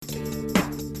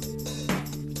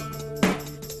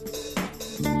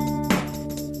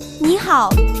好，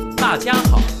大家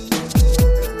好。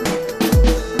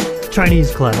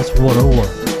 Chinese Class 101.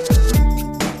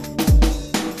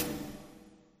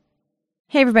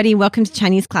 Hey everybody, welcome to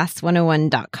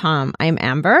ChineseClass101.com. I'm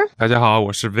Amber. 大家好，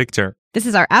我是 Victor. This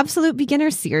is our Absolute Beginner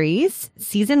Series,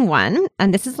 Season 1,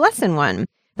 and this is Lesson 1.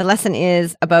 The lesson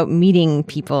is about meeting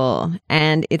people,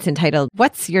 and it's entitled,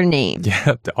 What's Your Name?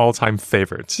 Yeah, the all-time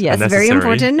favorite. Yes, very Unnecessary.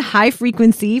 important. High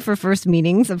frequency for first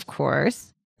meetings, of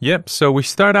course. Yep, so we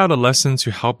start out a lesson to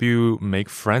help you make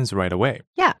friends right away.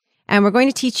 Yeah, and we're going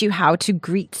to teach you how to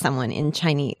greet someone in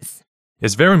Chinese.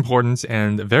 It's very important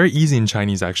and very easy in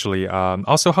Chinese, actually.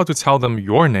 Also, how to tell them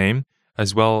your name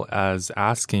as well as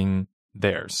asking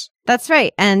theirs. That's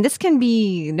right. And this can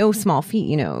be no small feat,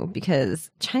 you know,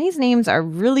 because Chinese names are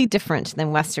really different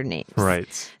than Western names. Right.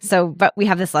 So, but we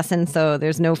have this lesson, so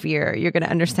there's no fear. You're going to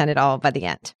understand it all by the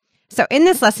end. So in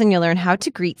this lesson, you'll learn how to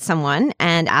greet someone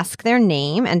and ask their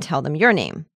name and tell them your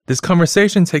name. This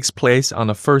conversation takes place on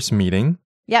a first meeting.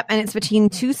 Yep, and it's between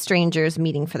two strangers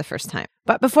meeting for the first time.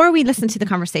 But before we listen to the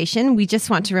conversation, we just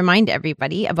want to remind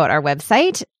everybody about our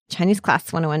website,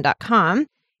 ChineseClass101.com.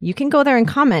 You can go there and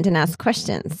comment and ask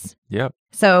questions. Yep.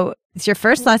 So it's your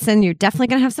first lesson. You're definitely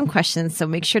going to have some questions. So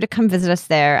make sure to come visit us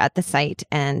there at the site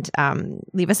and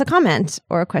leave us a comment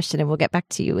or a question, and we'll get back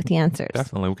to you with the answers.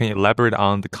 Definitely. We can elaborate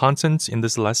on the content in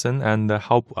this lesson and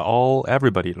help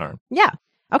everybody learn. Yeah.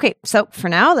 Okay, so for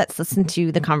now, let's listen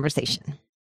to the conversation.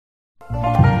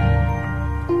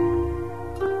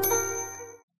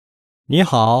 你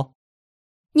好，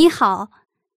你好，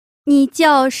你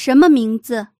叫什么名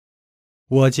字？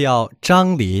我叫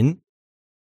张林。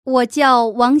我叫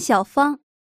王小芳。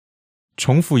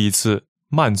重复一次，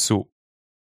慢速。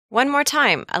 One more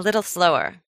time, a little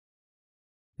slower.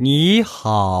 你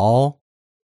好，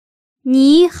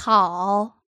你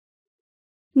好，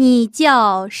你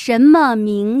叫什么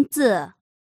名字？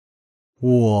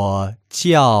我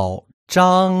叫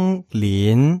张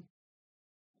林。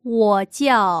我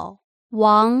叫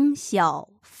王小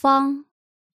芳。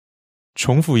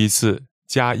重复一次，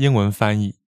加英文翻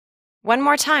译。 One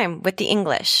more time with the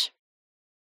English.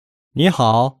 你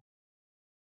好，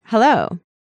 Hello.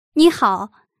 你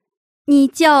好，你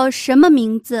叫什么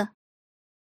名字？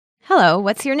 Hello,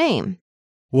 what's your name?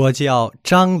 我叫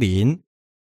张林。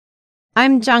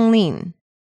 I'm Zhang Lin.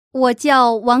 我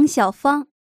叫王小芳。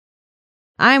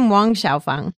 I'm Wang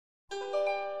Xiaofang.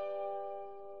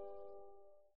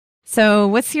 So,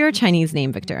 what's your Chinese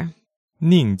name, Victor?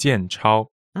 宁建超.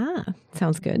 Ah,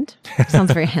 sounds good.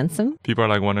 Sounds very handsome. People are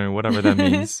like wondering whatever that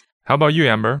means. How about you,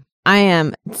 Amber? I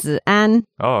am Zi'an.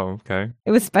 Oh, okay.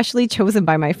 It was specially chosen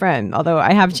by my friend, although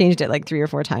I have changed it like 3 or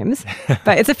 4 times.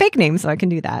 But it's a fake name, so I can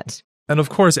do that. And of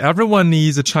course, everyone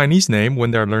needs a Chinese name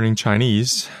when they're learning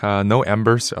Chinese. No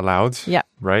Ambers allowed. Yep.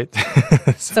 Right?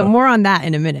 So more on that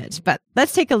in a minute. But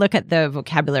let's take a look at the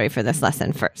vocabulary for this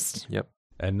lesson first. Yep.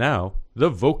 And now, the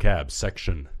vocab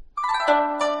section.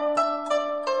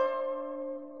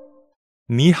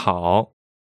 你好,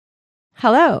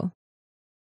 Hello.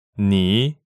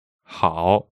 你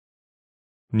好,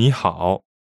 你好,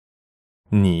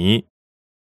 你,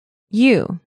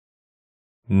 You.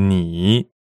 你,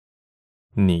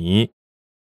 你,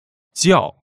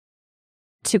 叫,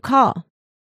 To call.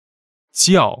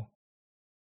 叫,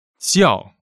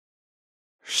 叫,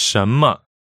 什么,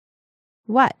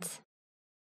 What?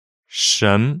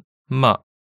 什么,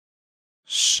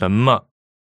 什么,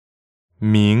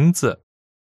 名字,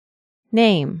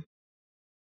 Name.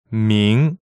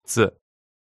 名字,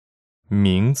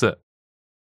 名字,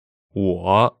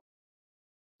 我,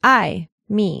 I.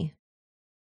 Me.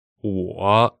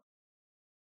 我,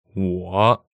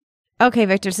 我. Okay,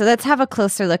 Victor, so let's have a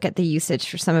closer look at the usage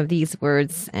for some of these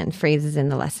words and phrases in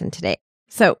the lesson today.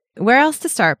 So, where else to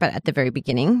start but at the very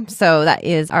beginning? So that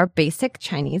is our basic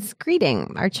Chinese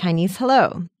greeting, our Chinese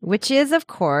hello, which is, of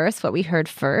course, what we heard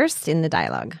first in the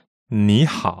dialogue. 你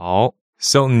好.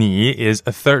 So 你 is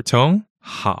a third tone.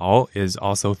 好 is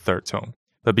also third tone.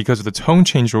 But because of the tone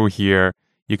change rule here,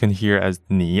 you can hear as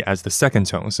你 as the second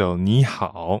tone. So 你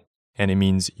好, and it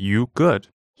means you good.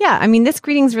 Yeah, I mean, this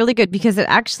greeting's really good because it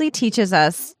actually teaches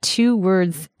us 2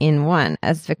 words in one,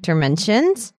 as Victor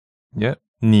mentioned. Yeah.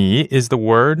 你 is the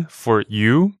word for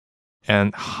you,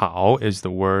 and 好 is the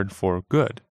word for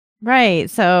good. Right.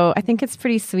 So I think it's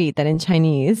pretty sweet that in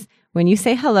Chinese, when you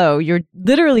say hello, you're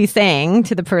literally saying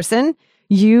to the person,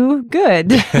 you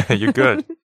good. You're good.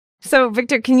 So,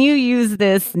 Victor, can you use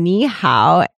this ni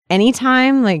hao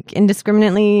anytime, like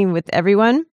indiscriminately with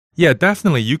everyone? Yeah,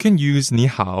 definitely. You can use 你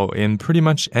好 in pretty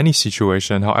much any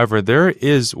situation. However, there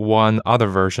is one other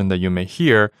version that you may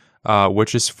hear,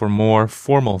 which is for more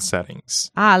formal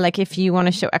settings. Like if you want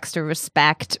to show extra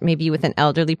respect, maybe with an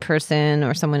elderly person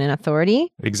or someone in authority.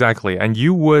 Exactly. And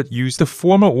you would use the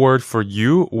formal word for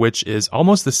you, which is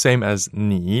almost the same as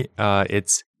你.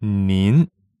 It's 您.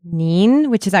 您,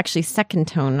 which is actually second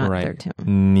tone, not Right. third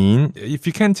tone. 您. If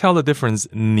you can't tell the difference,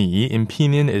 你 in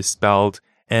pinyin is spelled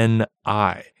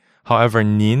N-I. However,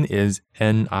 您 is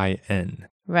N-I-N.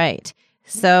 Right.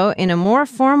 So in a more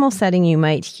formal setting, you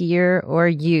might hear or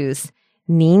use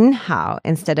您好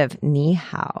instead of 你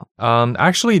好.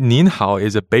 Actually, 您好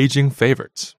is a Beijing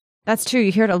favorite. That's true.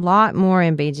 You hear it a lot more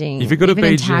in Beijing. If you go to even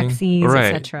Beijing, in taxis,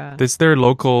 right, etc. It's their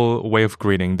local way of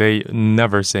greeting. They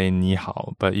never say 你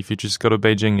好. But if you just go to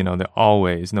Beijing, they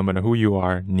always, no matter who you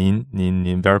are, 您,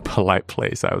 very polite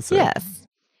place, I would say. Yes.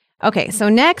 Okay, so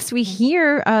next we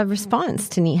hear a response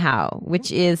to 你好,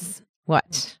 which is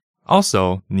what?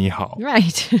 Also, 你好.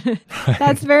 Right.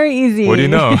 That's very easy. What do you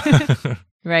know?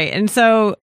 Right. And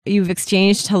so you've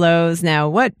exchanged hellos. Now,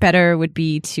 what better would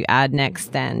be to add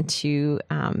next than to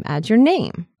add your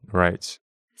name? Right.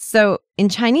 So in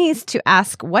Chinese, to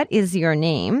ask, what is your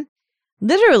name?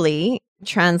 Literally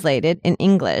translated in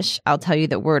English, I'll tell you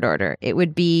the word order. It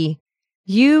would be,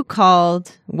 you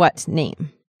called what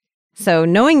name? So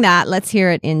knowing that, let's hear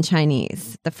it in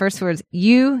Chinese. The first word is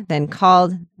you, then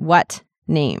called what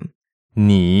name?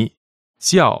 你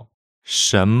叫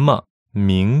什么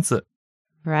名字?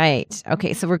 Right.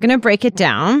 Okay, so we're going to break it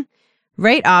down.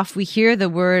 Right off, we hear the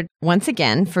word once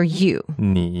again for you.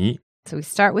 你, So we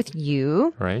start with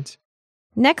you. right?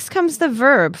 Next comes the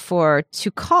verb for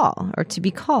to call or to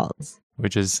be called.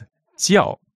 Which is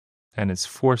叫, and it's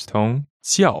fourth tone,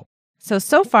 叫.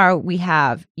 So far we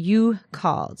have you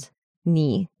called,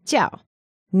 你叫.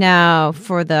 Now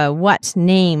for the what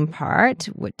name part,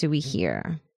 what do we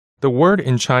hear? The word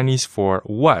in Chinese for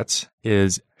what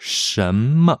is 什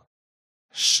么.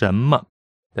 什么.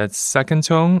 That's second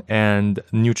tone and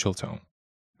neutral tone.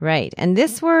 Right. And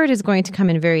this word is going to come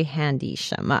in very handy,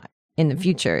 什么, in the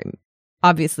future,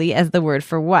 obviously as the word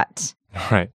for what.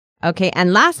 Right. Okay,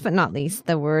 and last but not least,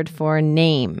 the word for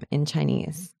name in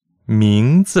Chinese.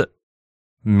 名字.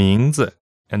 名字.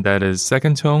 And that is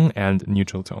second tone and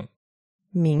neutral tone.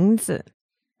 名字.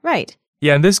 Right.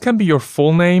 Yeah, and this can be your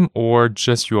full name or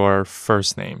just your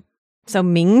first name. So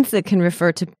名字 can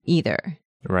refer to either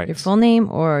Right. your full name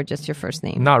or just your first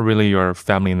name. Not really your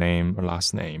family name or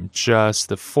last name, just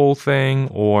the full thing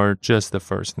or just the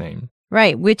first name.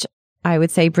 Right, which I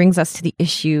would say brings us to the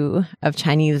issue of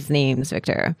Chinese names,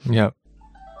 Victor. Yep.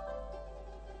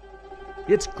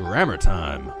 It's grammar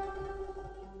time.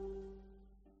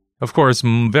 Of course,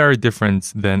 very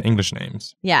different than English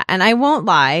names. Yeah, and I won't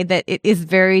lie that it is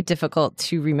very difficult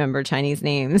to remember Chinese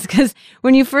names because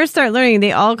when you first start learning,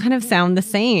 they all kind of sound the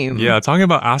same. Yeah, talking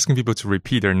about asking people to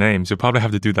repeat their names, you'll probably have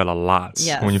to do that a lot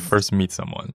Yes. when you first meet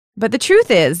someone. But the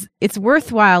truth is, it's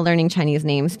worthwhile learning Chinese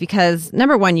names because,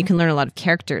 number one, you can learn a lot of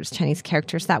characters, Chinese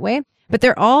characters that way, but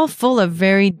they're all full of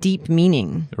very deep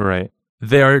meaning. Right.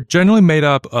 They are generally made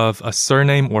up of a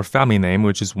surname or family name,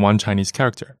 which is one Chinese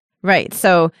character. Right.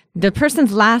 So the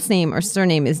person's last name or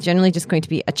surname is generally just going to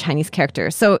be a Chinese character.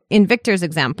 So in Victor's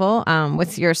example,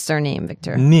 what's your surname,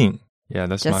 Victor? Ning. Yeah,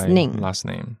 that's Just my Ning. last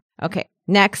name. Okay.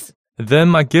 Next. Then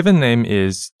my given name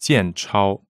is Jian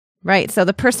Chao. Right. So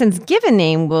the person's given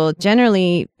name will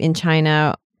generally in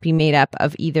China be made up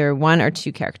of either one or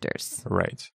two characters.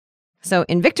 Right. So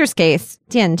in Victor's case,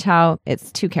 Jian Chao,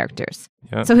 it's two characters.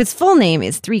 Yeah. So his full name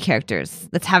is three characters.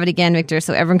 Let's have it again, Victor,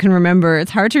 so everyone can remember. It's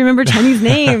hard to remember Chinese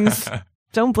names.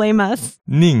 Don't blame us.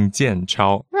 Ning Jian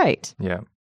Chao. Right. Yeah.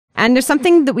 And there's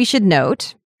something that we should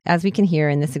note, as we can hear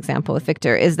in this example with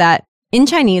Victor, is that in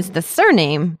Chinese, the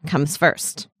surname comes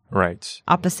first, Right.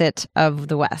 opposite of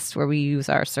the West, where we use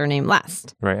our surname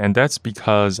last. Right. And that's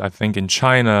because I think in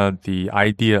China, the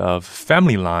idea of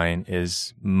family line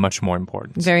is much more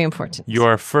important. Very important. You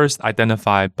are first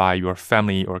identified by your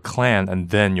family or clan and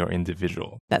then your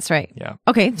individual. That's right. Yeah.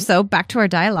 Okay, so back to our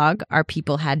dialogue. Our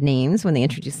people had names when they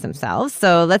introduced themselves.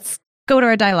 So let's go to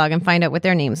our dialogue and find out what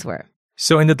their names were.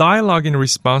 So in the dialogue in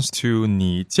response to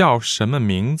你叫什么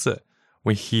名字,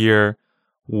 we hear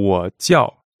我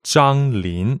叫张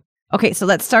林. Okay, so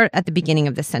let's start at the beginning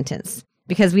of the sentence.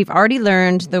 Because we've already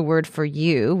learned the word for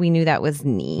you. We knew that was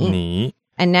你. 你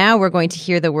And now we're going to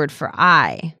hear the word for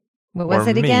I. What was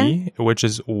or it again? me, which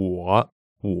is 我,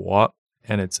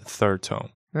 and it's third tone.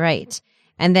 Right.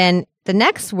 And then the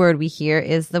next word we hear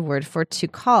is the word for to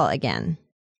call again.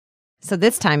 So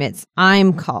this time it's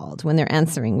I'm called when they're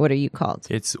answering. What are you called?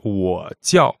 It's 我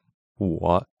叫.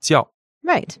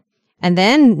 Right. And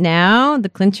then now, the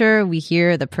clincher, we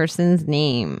hear the person's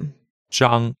name.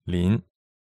 张林.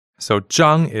 So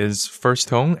张 is first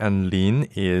tone and 林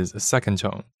is a second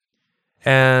tone.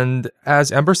 And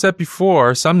as Amber said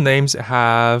before, some names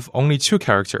have only two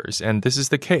characters, and this is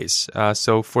the case.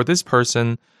 So for this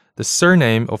person, the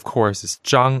surname, of course, is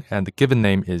张, and the given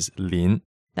name is 林.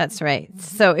 That's right.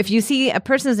 So if you see a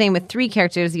person's name with 3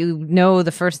 characters, you know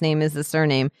the first name is the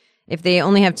surname. If they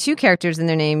only have 2 characters in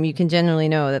their name, you can generally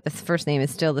know that the first name is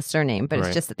still the surname, but Right.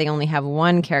 it's just that they only have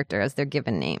 1 character as their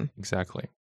given name. Exactly.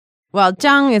 Well,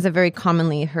 Zhang is a very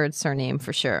commonly heard surname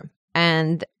for sure.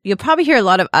 And you'll probably hear a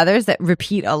lot of others that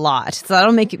repeat a lot. So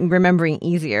that'll make remembering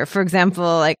easier. For example,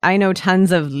 like I know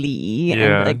tons of Li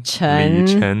and like Chen.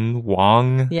 Li, Chen,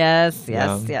 Wang, Yes.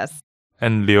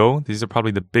 and Liu. These are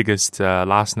probably the biggest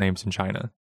last names in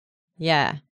China.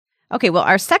 Yeah. Okay, well,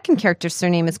 our second character's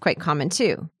surname is quite common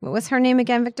too. What was her name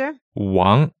again, Victor?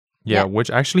 Wang, Yeah. which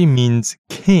actually means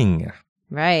king.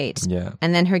 Right. Yeah.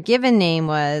 And then her given name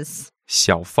was,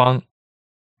 小芳,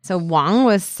 so Wang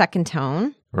was second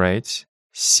tone. right?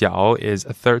 小 is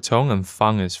a third tone and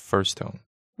芳 is first tone.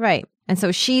 Right. And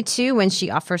so she too, when she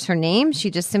offers her name, she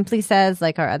just simply says,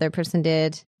 like our other person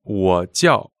did, 我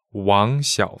叫王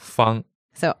小芳.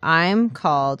 so I'm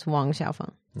called Wang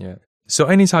Xiaofeng. Yeah. So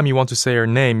anytime you want to say your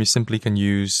name, you simply can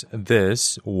use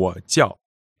this 我叫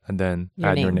and then Your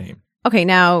add your name. name. Okay,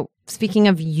 now speaking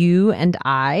of you and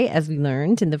I, as we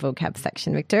learned in the vocab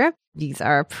section, Victor, these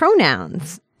are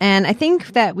pronouns. And I think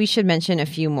that we should mention a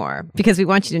few more because we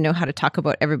want you to know how to talk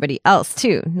about everybody else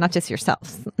too, not just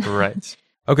yourselves. Right.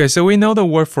 Okay, so we know the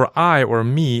word for I or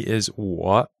me is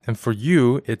我, and for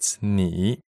you, it's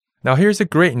你. Now here's the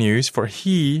great news. For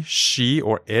he, she,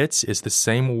 or it is the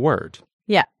same word.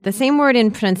 Yeah, the same word in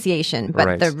pronunciation, but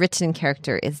Right. the written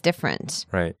character is different.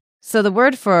 Right. So the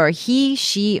word for he,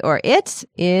 she, or it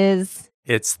is,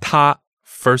 It's 他,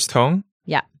 first tone.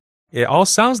 yeah. It all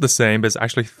sounds the same, but it's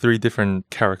actually 3 different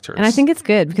characters. And I think it's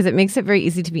good because it makes it very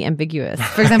easy to be ambiguous.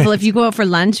 For example, if you go out for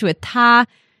lunch with ta,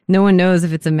 no one knows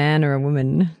if it's a man or a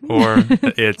woman. Or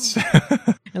it's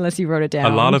Unless you wrote it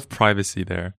down. a lot of privacy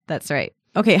there. That's right.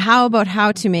 Okay, how about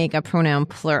how to make a pronoun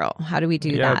plural? How do we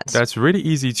do that? That's really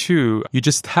easy too. You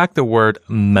just tack the word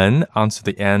门 onto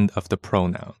the end of the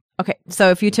pronoun. Okay, so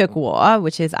if you took 我,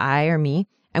 which is I or me,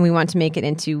 and we want to make it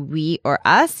into we or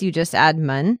us, you just add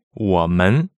们. 我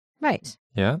们. Right.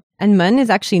 Yeah, And 们 is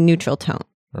actually neutral tone.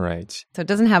 right. So it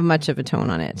doesn't have much of a tone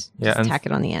on it. Yeah, Just and- tack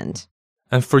it on the end.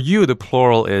 And for you, the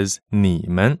plural is 你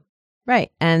们. Right.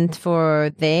 And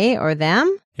for they or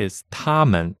them? It's 他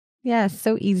们. Yeah,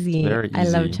 so easy. Very I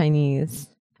love easy. Chinese.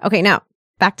 Okay, now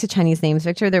back to Chinese names,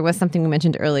 Victor. There was something we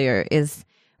mentioned earlier is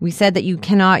we said that you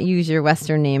cannot use your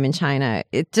Western name in China.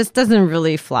 It just doesn't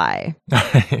really fly.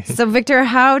 So Victor,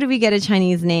 how do we get a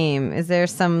Chinese name? Is there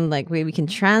some like way we can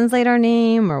translate our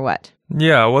name or what?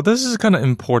 Yeah, well, this is kind of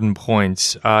important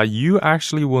point. You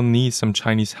actually will need some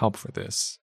Chinese help for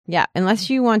this. Yeah, unless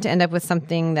you want to end up with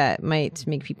something that might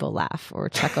make people laugh or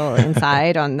chuckle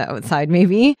inside on the outside,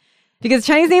 maybe. Because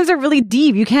Chinese names are really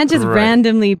deep. You can't just Right.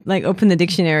 randomly like open the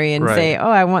dictionary and Right. say,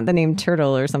 "Oh, I want the name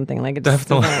turtle" or something. Like it just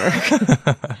doesn't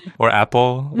work. Or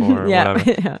apple or Yeah,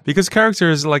 whatever. yeah. Because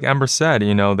characters, like Amber said,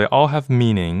 they all have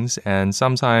meanings and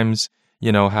sometimes,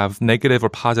 have negative or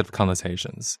positive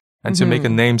connotations. And to make a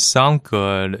name sound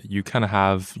good, you kind of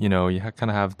have,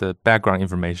 the background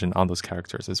information on those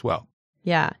characters as well.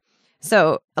 Yeah.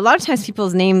 So a lot of times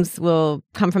people's names will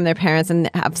come from their parents and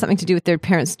have something to do with their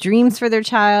parents' dreams for their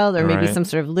child or maybe Right. some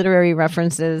sort of literary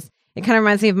references. It kind of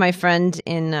reminds me of my friend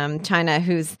in China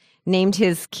who's named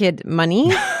his kid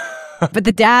Money, but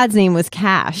the dad's name was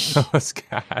Cash. That's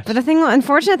cash. But the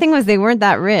unfortunate thing was they weren't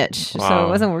that rich, so Wow. it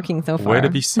wasn't working so far. Way to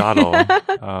be subtle.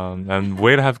 And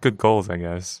way to have good goals, I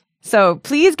guess. So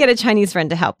please get a Chinese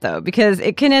friend to help though, because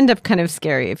it can end up kind of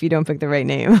scary if you don't pick the right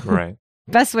name. Right.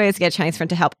 Best way is to get a Chinese friend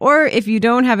to help. Or if you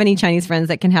don't have any Chinese friends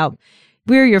that can help,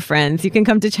 we're your friends. You can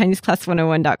come to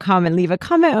ChineseClass101.com and leave a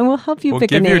comment and we'll help you We'll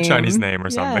pick a give name. you a Chinese name or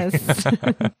something. Yes.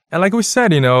 And like we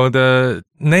said, the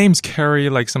names carry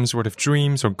like some sort of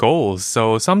dreams or goals.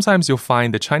 So sometimes you'll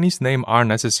find the Chinese name aren't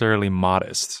necessarily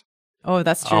modest. Oh,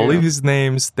 that's true. All of these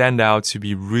names stand out to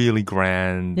be really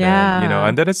grand. Yeah.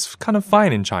 And that it's kind of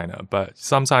fine in China. But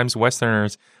sometimes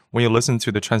Westerners, when you listen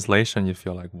to the translation, you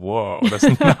feel like, whoa, that's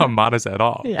not modest at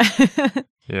all. Yeah.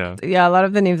 Yeah. Yeah, a lot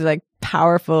of the names are like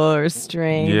powerful or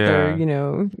strength Yeah.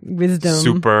 or, wisdom.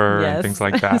 Super Yes. and things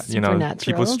like that. Supernatural.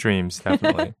 People's dreams,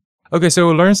 definitely. Okay, so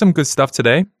we'll learn some good stuff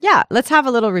today. Yeah, let's have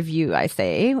a little review, I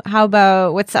say. How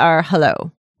about what's our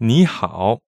hello? 你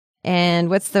好, And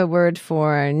what's the word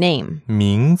for name?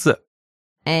 名字,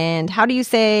 And how do you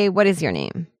say, what is your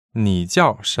name? 你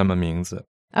叫什么名字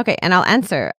Okay, and I'll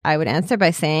answer. I would answer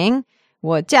by saying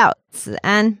我叫子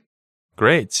安.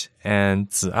 Great. And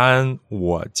子安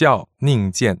我叫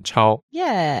宁建超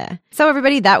Yeah. So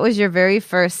everybody, that was your very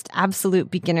first absolute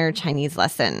beginner Chinese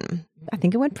lesson. I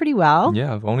think it went pretty well.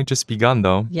 Yeah, I've only just begun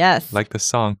though. Yes. Like the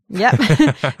song. Yep.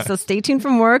 So stay tuned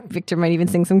from work. Victor might even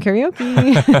sing some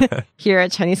karaoke here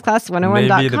at ChineseClass101.com.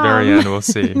 Maybe at the very end, we'll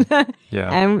see. Yeah.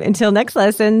 And until next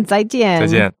lesson, 再见. 再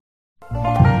见。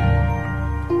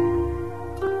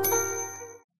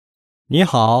你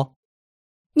好，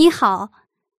你好，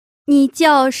你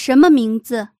叫什么名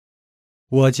字？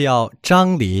我叫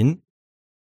张林。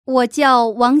我叫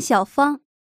王小芳。